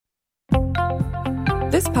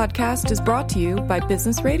This podcast is brought to you by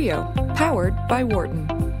Business Radio, powered by Wharton.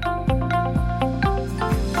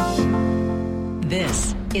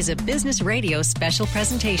 This is a Business Radio special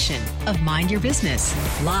presentation of Mind Your Business,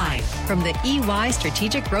 live from the EY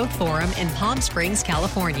Strategic Growth Forum in Palm Springs,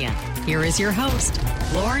 California. Here is your host,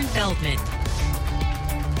 Loren Feldman.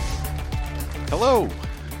 Hello.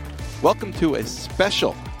 Welcome to a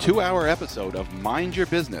special 2-hour episode of Mind Your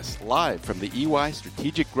Business, live from the EY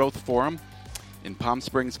Strategic Growth Forum in Palm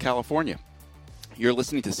Springs, California. You're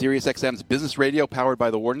listening to SiriusXM's Business Radio, powered by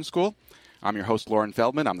the Wharton School. I'm your host, Loren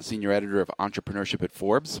Feldman. I'm the Senior Editor of Entrepreneurship at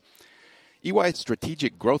Forbes. EY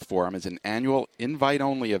Strategic Growth Forum is an annual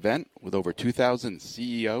invite-only event with over 2,000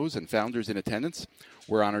 CEOs and founders in attendance.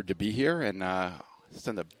 We're honored to be here and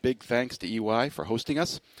send a big thanks to EY for hosting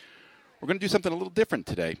us. We're going to do something a little different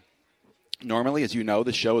today. Normally, as you know,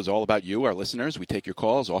 this show is all about you, our listeners. We take your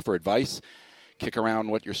calls, offer advice, kick around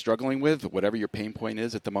what you're struggling with, whatever your pain point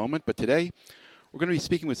is at the moment. But today, we're going to be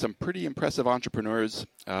speaking with some pretty impressive entrepreneurs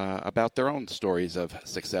about their own stories of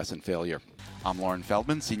success and failure. I'm Loren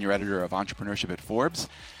Feldman, Senior Editor of Entrepreneurship at Forbes,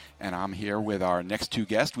 and I'm here with our next two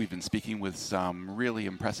guests. We've been speaking with some really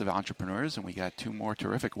impressive entrepreneurs, and we got two more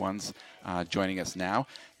terrific ones joining us now.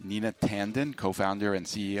 Nina Tandon, co-founder and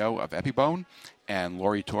CEO of Epibone, and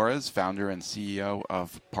Lori Torres, founder and CEO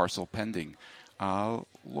of Parcel Pending.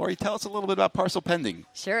 Lori, tell us a little bit about Parcel Pending.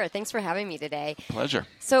 Sure. Thanks for having me today. Pleasure.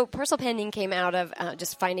 So Parcel Pending came out of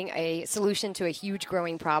just finding a solution to a huge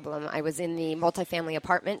growing problem. I was in the multifamily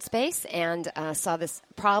apartment space and saw this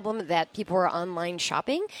problem that people were online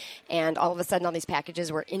shopping, and all of a sudden all these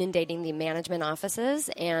packages were inundating the management offices,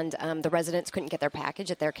 and the residents couldn't get their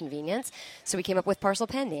package at their convenience. So we came up with Parcel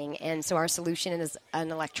Pending, and so our solution is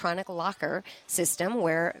an electronic locker system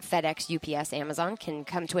where FedEx, UPS, Amazon can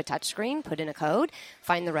come to a touchscreen, put in a code,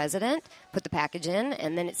 find the resident, put the package in,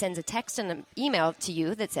 and then it sends a text and an email to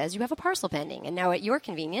you that says you have a parcel pending. And now at your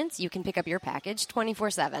convenience, you can pick up your package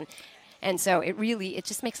 24/7. And so it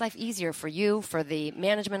just makes life easier for you, for the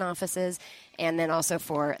management offices, and then also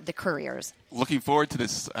for the couriers. Looking forward to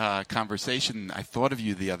this conversation. I thought of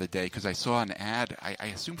you the other day because I saw an ad, I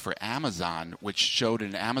assume for Amazon, which showed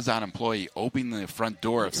an Amazon employee opening the front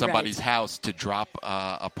door of somebody's house to drop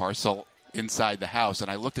a parcel inside the house, and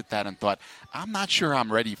I looked at that and thought, I'm not sure I'm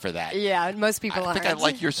ready for that. Yeah, most people aren't. I think I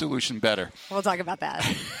like your solution better. We'll talk about that.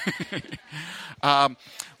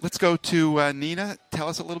 Let's go to Nina. Tell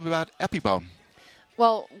us a little bit about Epibone.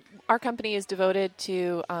 Well, our company is devoted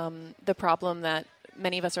to the problem that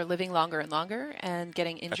many of us are living longer and longer and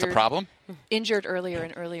getting injured. That's a problem? Injured earlier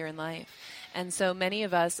and earlier in life. And so many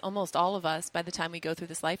of us, almost all of us, by the time we go through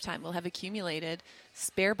this lifetime, will have accumulated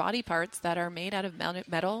spare body parts that are made out of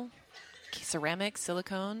metal, ceramic,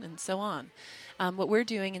 silicone, and so on. What we're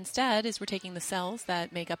doing instead is we're taking the cells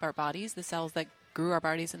that make up our bodies, the cells that grew our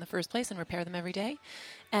bodies in the first place, and repair them every day,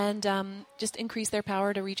 and just increase their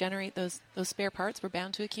power to regenerate those spare parts we're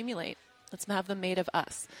bound to accumulate. Let's have them made of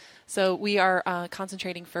us. So we are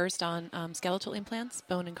concentrating first on skeletal implants,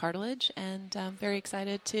 bone and cartilage, and very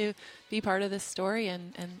excited to be part of this story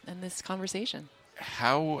and this conversation.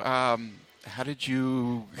 How did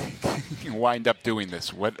you wind up doing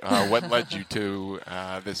this? What led you to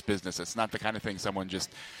this business? It's not the kind of thing someone just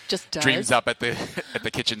dreams up at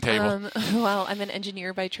the kitchen table. Well, I'm an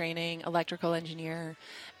engineer by training, electrical engineer,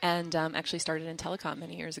 and actually started in telecom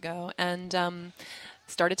many years ago, and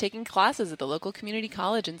started taking classes at the local community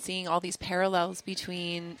college and seeing all these parallels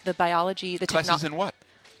between the biology, the classes in what?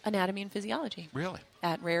 Anatomy and physiology. Really?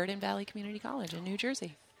 At Raritan Valley Community College in New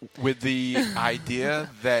Jersey. With the idea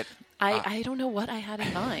that I don't know what I had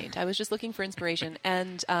in mind. I was just looking for inspiration.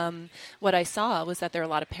 And what I saw was that there are a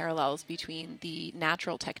lot of parallels between the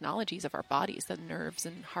natural technologies of our bodies, the nerves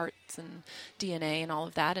and hearts and DNA and all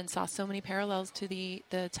of that, and saw so many parallels to the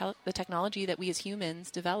technology that we as humans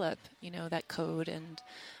develop, that code and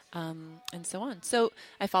so on. So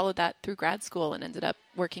I followed that through grad school and ended up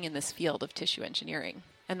working in this field of tissue engineering.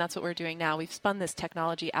 And that's what we're doing now. We've spun this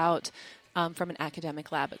technology out from an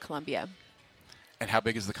academic lab at Columbia. And how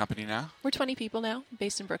big is the company now? We're 20 people now,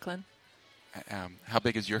 based in Brooklyn. How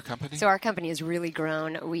big is your company? So our company has really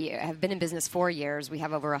grown. We have been in business 4 years. We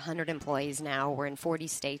have over 100 employees now. We're in 40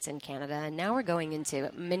 states and Canada. And now we're going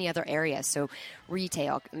into many other areas. So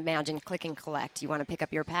retail, imagine click and collect. You want to pick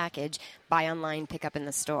up your package, buy online, pick up in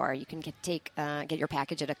the store. You can get your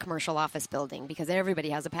package at a commercial office building because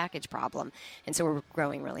everybody has a package problem. And so we're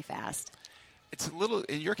growing really fast.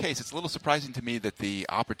 In your case, it's a little surprising to me that the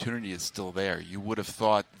opportunity is still there. You would have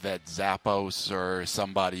thought that Zappos or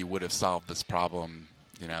somebody would have solved this problem,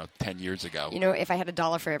 10 years ago. If I had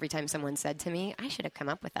 $1 for every time someone said to me, I should have come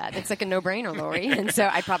up with that. It's like a no-brainer, Lori. And so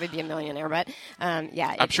I'd probably be a millionaire. But,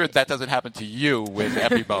 yeah. I'm sure that doesn't happen to you with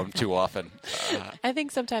EpiBone too often. I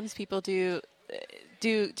think sometimes people do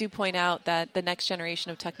point out that the next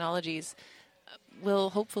generation of technologies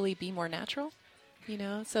will hopefully be more natural,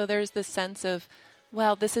 So there's this sense of,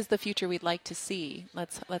 well, this is the future we'd like to see.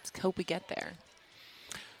 Let's hope we get there.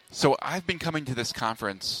 So I've been coming to this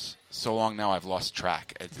conference so long now I've lost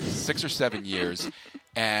track. It's 6 or 7 years,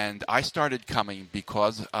 and I started coming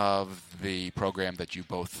because of the program that you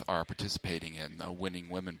both are participating in, the Winning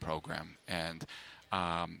Women program. And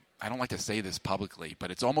I don't like to say this publicly,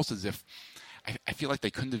 but it's almost as if I feel like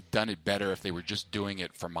they couldn't have done it better if they were just doing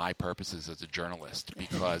it for my purposes as a journalist,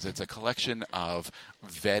 because it's a collection of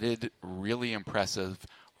vetted, really impressive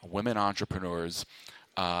women entrepreneurs.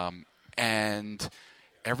 And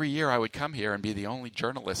every year I would come here and be the only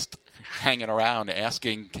journalist hanging around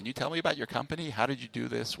asking, can you tell me about your company? How did you do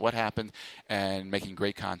this? What happened? And making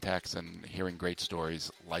great contacts and hearing great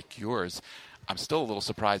stories like yours. I'm still a little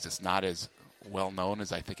surprised it's not as well known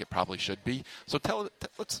as I think it probably should be. So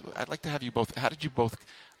I'd like to have you both, how did you both,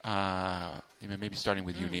 maybe starting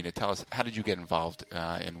with you, Nina, tell us, how did you get involved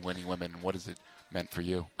in Winning Women? What has it meant for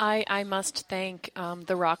you? I must thank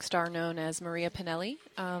the rock star known as Maria Pinelli,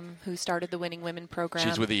 who started the Winning Women program.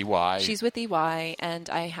 She's with EY. She's with EY,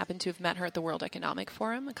 and I happen to have met her at the World Economic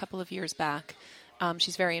Forum a couple of years back.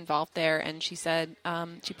 She's very involved there, and she said,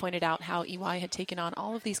 she pointed out how EY had taken on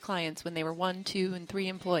all of these clients when they were 1, 2, and 3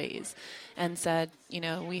 employees, and said,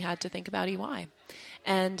 we had to think about EY,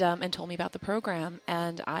 and told me about the program,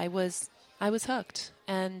 and I was hooked.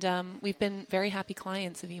 And we've been very happy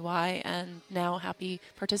clients of EY and now happy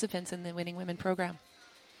participants in the Winning Women program.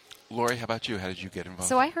 Lori, how about you? How did you get involved?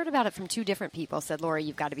 So I heard about it from 2 different people. Said, Lori,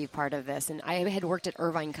 you've got to be part of this. And I had worked at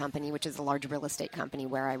Irvine Company, which is a large real estate company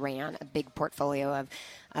where I ran a big portfolio of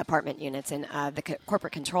apartment units. And the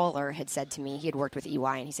corporate controller had said to me, he had worked with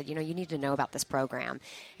EY, and he said, you need to know about this program.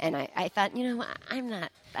 And I thought,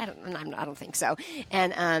 I don't think so.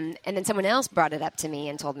 And then someone else brought it up to me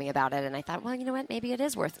and told me about it. And I thought, well, you know what? Maybe it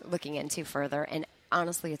is worth looking into further. And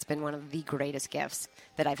honestly, it's been one of the greatest gifts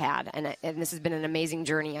that I've had. And this has been an amazing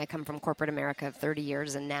journey. I come from corporate America of 30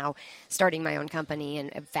 years and now starting my own company and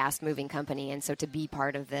a fast-moving company. And so to be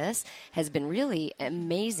part of this has been really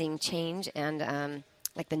amazing change. And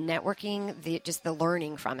like the networking, just the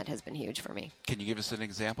learning from it has been huge for me. Can you give us an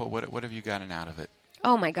example? What have you gotten out of it?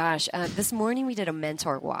 Oh, my gosh. This morning we did a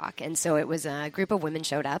mentor walk. And so it was a group of women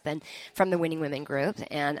showed up and from the Winning Women group.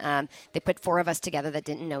 And they put 4 of us together that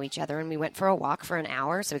didn't know each other. And we went for a walk for an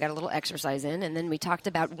hour. So we got a little exercise in. And then we talked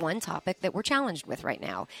about one topic that we're challenged with right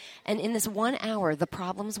now. And in this 1 hour, the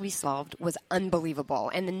problems we solved was unbelievable.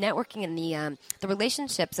 And the networking and the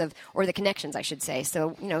relationships or the connections, I should say.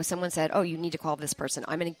 So, someone said, oh, you need to call this person.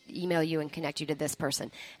 I'm going to email you and connect you to this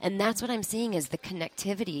person. And that's what I'm seeing is the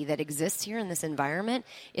connectivity that exists here in this environment.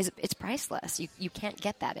 It's priceless. You can't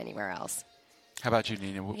get that anywhere else. How about you,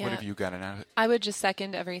 Nina? What have you gotten out of it? I would just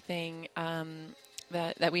second everything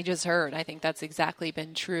that we just heard. I think that's exactly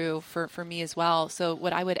been true for me as well. So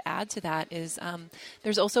what I would add to that is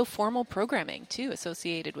there's also formal programming, too,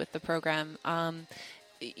 associated with the program.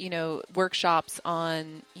 Workshops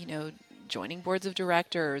on, joining boards of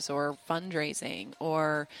directors or fundraising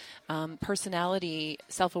or personality,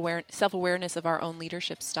 self-awareness of our own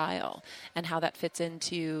leadership style and how that fits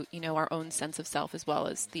into, our own sense of self as well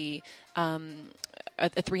as the a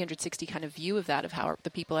 360 kind of view of that, of how the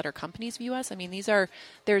people at our companies view us. I mean,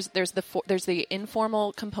 there's the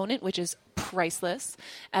informal component, which is priceless,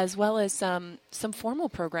 as well as some formal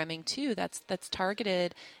programming too. That's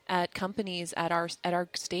targeted at companies at our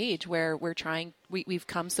stage where we've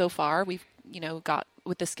come so far. We've got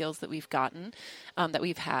with the skills that we've gotten, that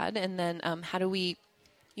we've had, and then how do we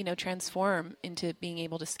transform into being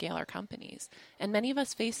able to scale our companies. And many of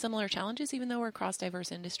us face similar challenges, even though we're across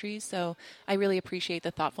diverse industries. So I really appreciate the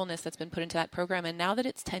thoughtfulness that's been put into that program. And now that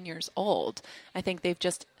it's 10 years old, I think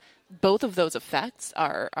both of those effects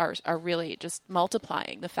are really just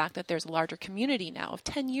multiplying the fact that there's a larger community now of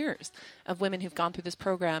 10 years of women who've gone through this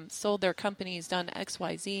program, sold their companies, done X,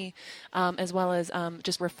 Y, Z, as well as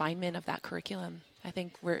just refinement of that curriculum. I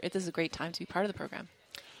think this is a great time to be part of the program.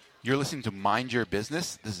 You're listening to Mind Your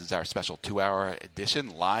Business. This is our special 2-hour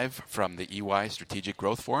edition live from the EY Strategic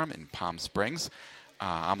Growth Forum in Palm Springs.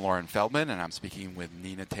 I'm Lauren Feldman, and I'm speaking with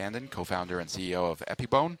Nina Tandon, co-founder and CEO of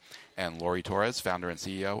EpiBone, and Lori Torres, founder and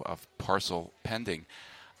CEO of Parcel Pending.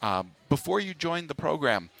 Before you joined the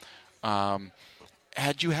program,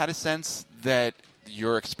 had you had a sense that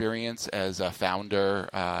your experience as a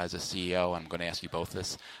founder, as a CEO, I'm going to ask you both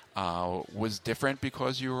this, was different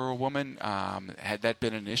because you were a woman? Had that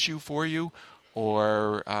been an issue for you?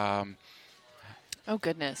 Or... Oh,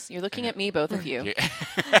 goodness. You're looking at me, both of you.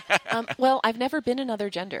 Well, I've never been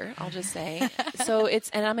another gender, I'll just say.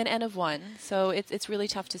 And I'm an N of 1, so it's really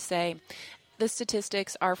tough to say. The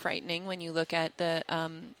statistics are frightening when you look at the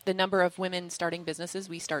number of women starting businesses.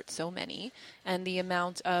 We start so many, and the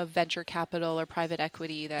amount of venture capital or private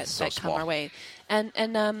equity that come our way. And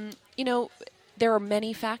there are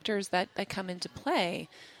many factors that come into play.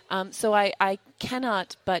 So I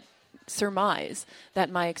cannot but surmise that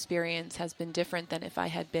my experience has been different than if I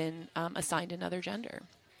had been assigned another gender.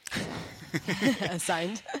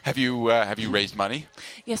 Assigned. Have you raised money?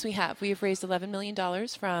 Yes, we have. We have raised $11 million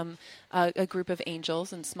from a group of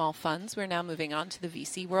angels and small funds. We're now moving on to the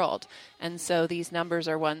VC world. And so these numbers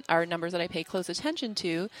are numbers that I pay close attention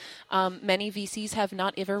to. Many VCs have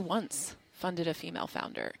not ever once funded a female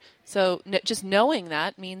founder. So just knowing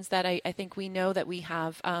that means that I think we know that we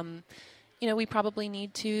have... we probably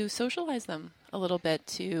need to socialize them a little bit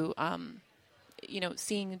to,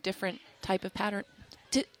 seeing a different type of pattern,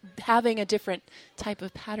 having a different type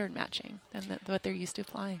of pattern matching than what they're used to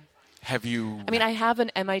applying. Have you... I have an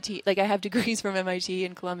MIT, I have degrees from MIT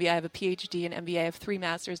and Columbia. I have a PhD and MBA. I have 3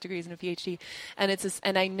 master's degrees and a PhD.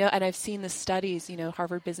 And I know, and I've seen the studies,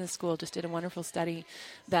 Harvard Business School just did a wonderful study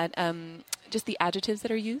that just the adjectives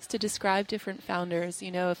that are used to describe different founders,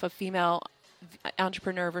 if a female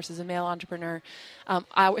entrepreneur versus a male entrepreneur.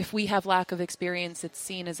 If we have lack of experience, it's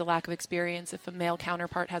seen as a lack of experience. If a male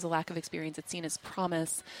counterpart has a lack of experience, it's seen as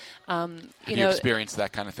promise. Have you experienced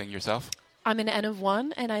that kind of thing yourself? I'm an N of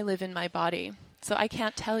 1, and I live in my body, so I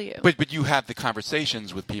can't tell you. But you have the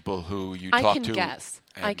conversations with people who you talk to.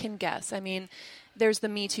 I can guess. There's the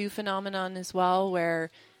Me Too phenomenon as well,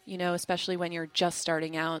 where especially when you're just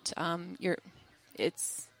starting out,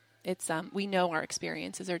 we know our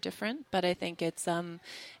experiences are different, but I think it's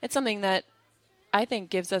something that I think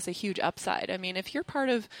gives us a huge upside. If you're part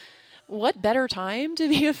of, what better time to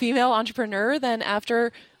be a female entrepreneur than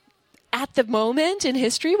at the moment in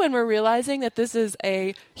history when we're realizing that this is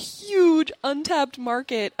a huge untapped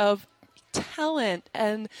market of talent,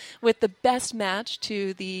 and with the best match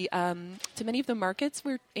to the to many of the markets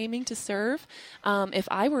we're aiming to serve. If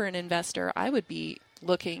I were an investor, I would be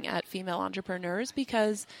looking at female entrepreneurs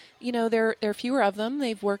because there are fewer of them.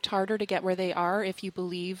 They've worked harder to get where they are. If you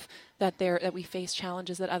believe that we face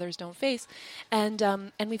challenges that others don't face,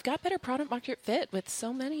 and we've got better product market fit with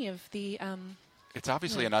so many of the. It's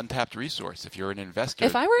obviously an untapped resource. If you're an investor,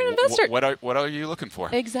 if I were an investor, what are you looking for?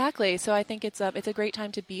 Exactly. So I think it's a great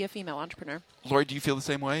time to be a female entrepreneur. Lori, do you feel the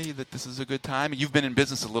same way, that this is a good time? You've been in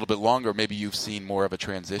business a little bit longer. Maybe you've seen more of a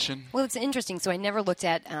transition. Well, it's interesting. So I never looked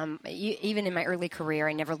at, even in my early career,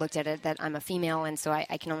 I never looked at it that I'm a female, and so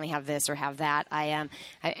I can only have this or have that. I'm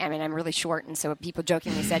really short, and so people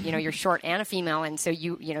jokingly said, you're short and a female, and so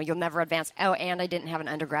you'll never advance. Oh, and I didn't have an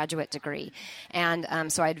undergraduate degree,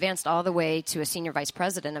 and so I advanced all the way to a senior vice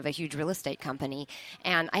president of a huge real estate company,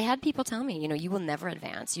 and I had people tell me, you will never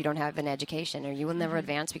advance. You don't have an education, or you will never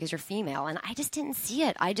advance because you're female, and I just didn't see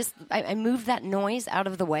it. I moved that noise out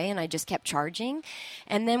of the way, and I just kept charging.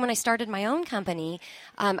 And then when I started my own company,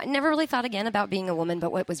 I never really thought again about being a woman,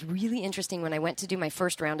 but what was really interesting when I went to do my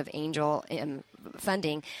first round of angel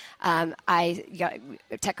funding, I got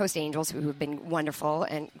Tech Coast Angels, who have been wonderful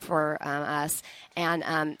and for us,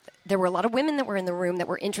 and there were a lot of women that were in the room that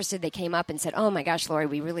were interested. They came up and said, "Oh my gosh, Lori,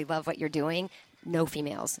 we really love what you're doing." No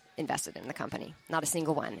females invested in the company, not a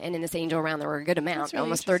single one. And in this angel round, there were a good amount, really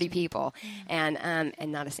almost 30 people, and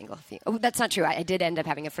not a single female. Oh, that's not true. I did end up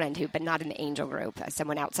having a friend but not in the angel group.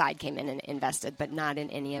 Someone outside came in and invested, but not in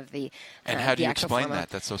any of the. And how do you explain that?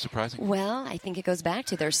 That's so surprising. Well, I think it goes back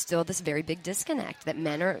to there's still this very big disconnect that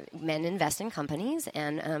men invest in companies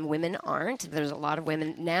and women aren't. There's a lot of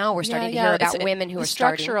women now. We're starting to hear about women who are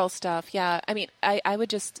structural stuff. Yeah, I would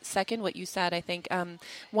just second what you said. I think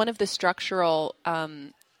one of the structural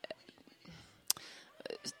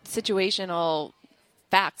situational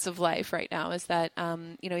facts of life right now is that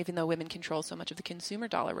even though women control so much of the consumer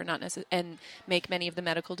dollar, we're not and make many of the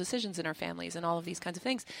medical decisions in our families and all of these kinds of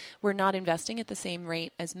things, we're not investing at the same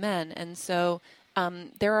rate as men. And so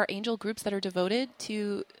there are angel groups that are devoted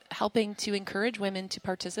to helping to encourage women to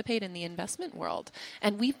participate in the investment world.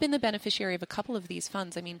 And we've been the beneficiary of a couple of these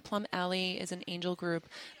funds. Plum Alley is an angel group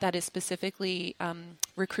that is specifically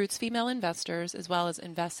recruits female investors as well as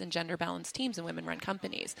invests in gender-balanced teams and women-run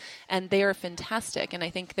companies. And they are fantastic. And I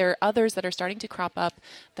think there are others that are starting to crop up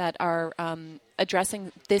that are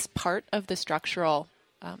addressing this part of the structural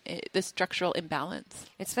imbalance.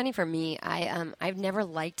 It's funny for me. I've never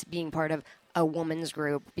liked being part of a woman's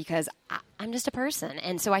group because I'm just a person.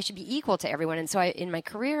 And so I should be equal to everyone. And so in my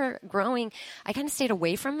career growing, I kind of stayed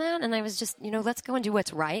away from that. And I was just, let's go and do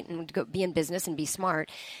what's right and go be in business and be smart.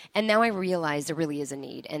 And now I realize there really is a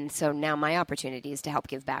need. And so now my opportunity is to help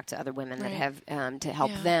give back to other women that have, to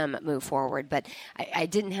help them move forward. But I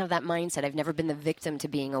didn't have that mindset. I've never been the victim to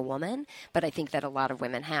being a woman, but I think that a lot of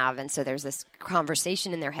women have. And so there's this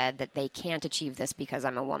conversation in their head that they can't achieve this because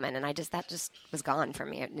I'm a woman. And that just was gone from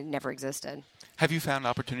me. It never existed. Have you found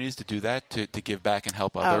opportunities to do that, to give back and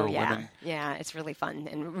help other women? Yeah, it's really fun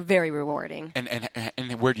and very rewarding.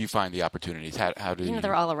 And where do you find the opporunities? How do you...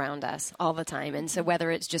 They're all around us all the time. And so whether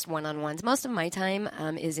it's just one-on-ones, most of my time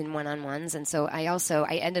is in one-on-ones. And so I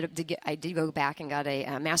did go back and got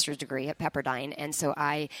a master's degree at Pepperdine. And so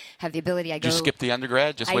I have the ability, Did you skip the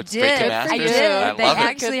undergrad? Just went straight to master's? I did. They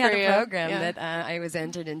actually had a program that I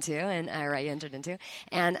entered into.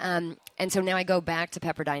 And so now I go back to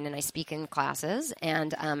Pepperdine and I speak in classes.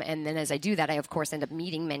 And then as I do that, I of course end up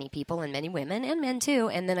meeting many people and many women and men too.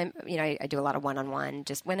 And then I do a lot of one-on-one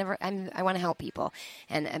just whenever I want to help people.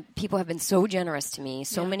 And people have been so generous to me,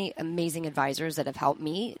 so many amazing advisors that have helped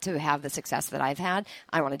me to have the success that I've had.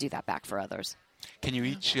 I want to do that back for others. Can you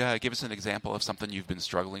each give us an example of something you've been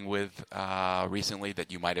struggling with recently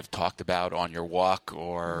that you might have talked about on your walk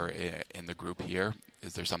or in the group here?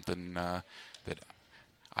 Is there something that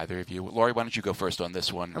either of you? Lori, why don't you go first on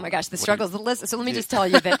this one? Oh, my gosh, the struggles. So let me just tell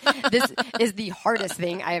you that this is the hardest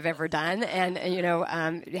thing I have ever done. And,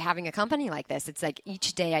 having a company like this, it's like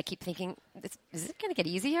each day I keep thinking, is it going to get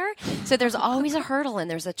easier? So there's always a hurdle and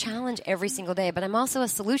there's a challenge every single day. But I'm also a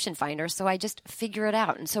solution finder, so I just figure it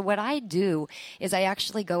out. And so what I do is I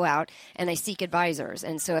actually go out and I seek advisors.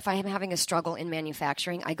 And so if I am having a struggle in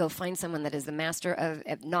manufacturing, I go find someone that is the master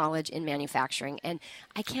of knowledge in manufacturing. And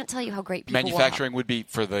I can't tell you how great people Manufacturing would be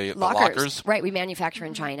for the lockers? Right, we manufacture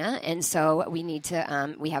in China, and so we need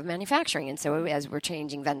to, we have manufacturing. And so as we're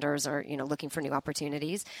changing vendors or, looking for new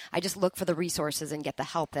opportunities, I just look for the resources and get the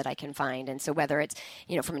help that I can find. And so whether it's,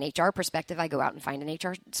 from an HR perspective, I go out and find an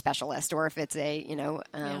HR specialist, or if it's a,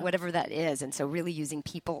 whatever that is. And so really using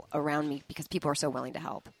people around me because people are so willing to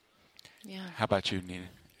help. Yeah. How about you, Nina?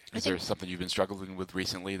 Is there something you've been struggling with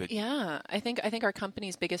recently? I think our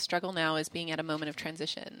company's biggest struggle now is being at a moment of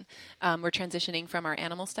transition. We're transitioning from our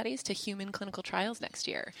animal studies to human clinical trials next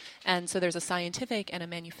year. And so there's a scientific and a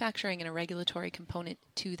manufacturing and a regulatory component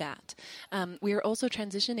to that. We are also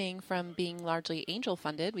transitioning from being largely angel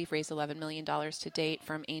funded. We've raised $11 million to date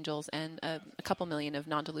from angels and a couple million of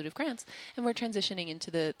non-dilutive grants. And we're transitioning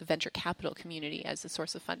into the venture capital community as a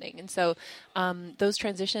source of funding. And so those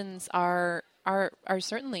transitions are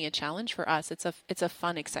certainly a challenge for us. It's a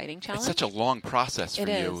fun, exciting challenge. It's such a long process for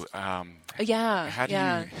you. How do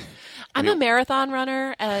you... I'm a marathon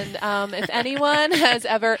runner, and if anyone has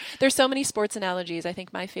ever... There's so many sports analogies. I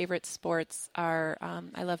think my favorite sports are...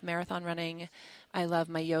 I love marathon running. I love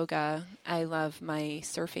my yoga. I love my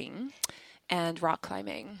surfing and rock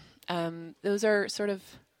climbing. Those are sort of...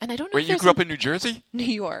 And I don't know. Wait, you grew up in New Jersey? New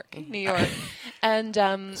York. And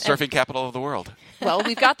surfing capital of the world. Well,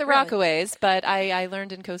 we've got the Rockaways, but I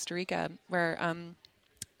learned in Costa Rica where,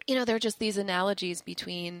 there are just these analogies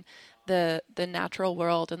between the natural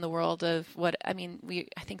world and the world of I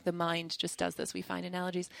think the mind just does this. We find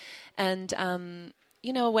analogies. And,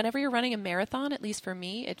 whenever you're running a marathon, at least for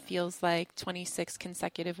me, it feels like 26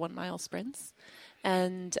 consecutive 1-mile sprints.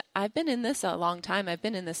 And I've been in this a long time. I've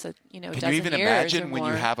been in this, dozen years. Can you even imagine when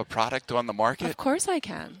you have a product on the market? Of course I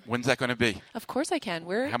can. When's that going to be? Of course I can.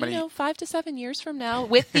 We're, how many? 5 to 7 years from now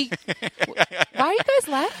with the... Why are you guys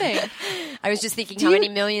laughing? I was just thinking how many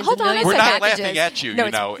millions hold and on millions We're of not packages. laughing at you,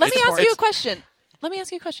 Let me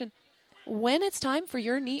ask you a question. When it's time for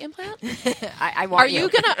your knee implant, I want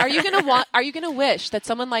are you gonna wish that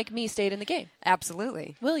someone like me stayed in the game?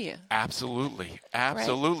 Absolutely. Will you? Absolutely.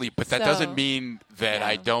 Right? But that doesn't mean that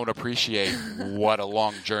I don't appreciate what a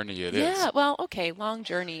long journey it is. Yeah, well, okay, long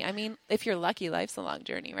journey. I mean, if you're lucky, life's a long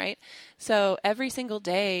journey, right? So every single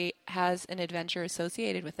day has an adventure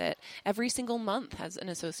associated with it. Every single month has an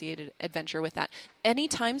associated adventure with that. Any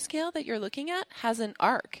time scale that you're looking at has an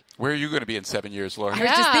arc. Where are you going to be in 7 years, Laura? I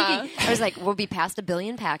was just thinking, I was like, we'll be past 1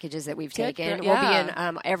 billion packages that we've taken. We'll be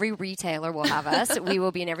in every retailer will have us. We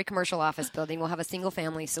will be in every commercial office building. We'll have a single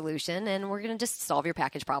family solution, and we're going to just solve your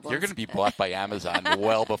package problems. You're going to be bought by Amazon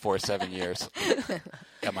well before 7 years.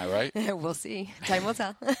 Am I right? We'll see. Time will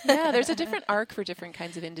tell. Yeah, there's a different arc for different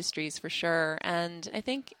kinds of industries for sure. And I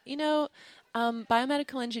think,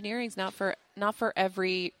 biomedical engineering is not for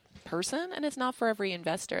every person, and it's not for every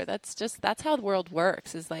investor. That's how the world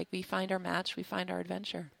works, is like we find our match, we find our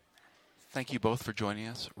adventure. Thank you both for joining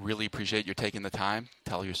us. Really appreciate you taking the time to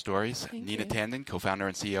tell your stories. Thank Nina you. Tandon, co-founder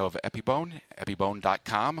and CEO of Epibone,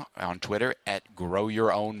 epibone.com, on Twitter at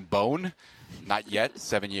GrowYourOwnBone. Not yet,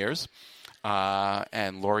 7 years.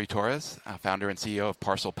 And Lori Torres, founder and CEO of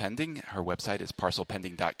Parcel Pending. Her website is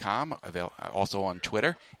parcelpending.com, also on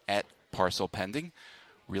Twitter at parcelpending.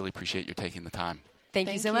 Really appreciate you taking the time.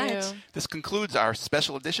 Thank you so much. This concludes our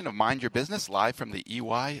special edition of Mind Your Business, live from the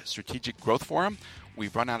EY Strategic Growth Forum.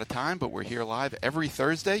 We've run out of time, but we're here live every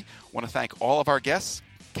Thursday. I want to thank all of our guests,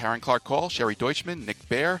 Karen Clark-Cole, Sherry Deutschman, Nick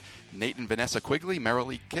Baer, Nate and Vanessa Quigley,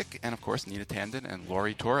 Marilee Kick, and, of course, Nina Tandon and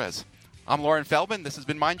Lori Torres. I'm Lauren Feldman. This has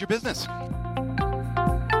been Mind Your Business.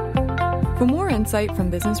 For more insight from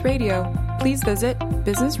Business Radio, please visit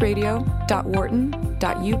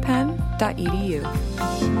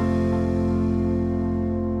businessradio.wharton.upenn.edu.